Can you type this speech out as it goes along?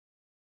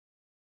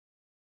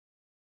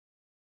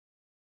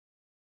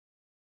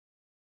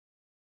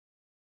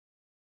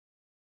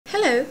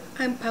Hello,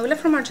 I'm Paula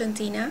from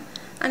Argentina,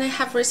 and I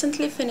have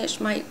recently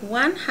finished my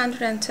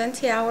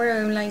 120-hour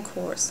online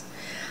course.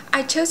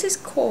 I chose this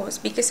course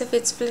because of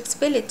its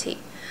flexibility.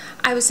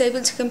 I was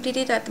able to complete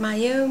it at my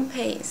own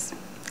pace,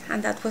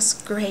 and that was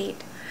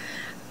great.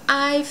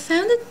 I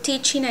found the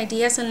teaching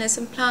ideas and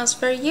lesson plans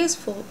very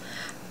useful.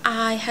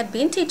 I had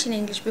been teaching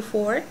English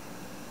before,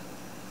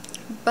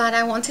 but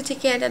I wanted to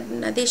get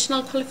an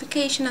additional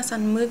qualification as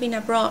I'm moving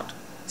abroad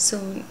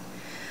soon.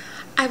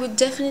 I would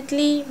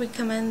definitely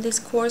recommend this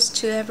course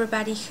to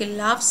everybody who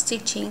loves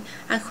teaching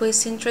and who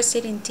is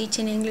interested in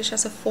teaching English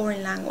as a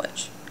foreign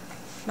language.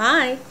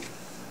 Bye!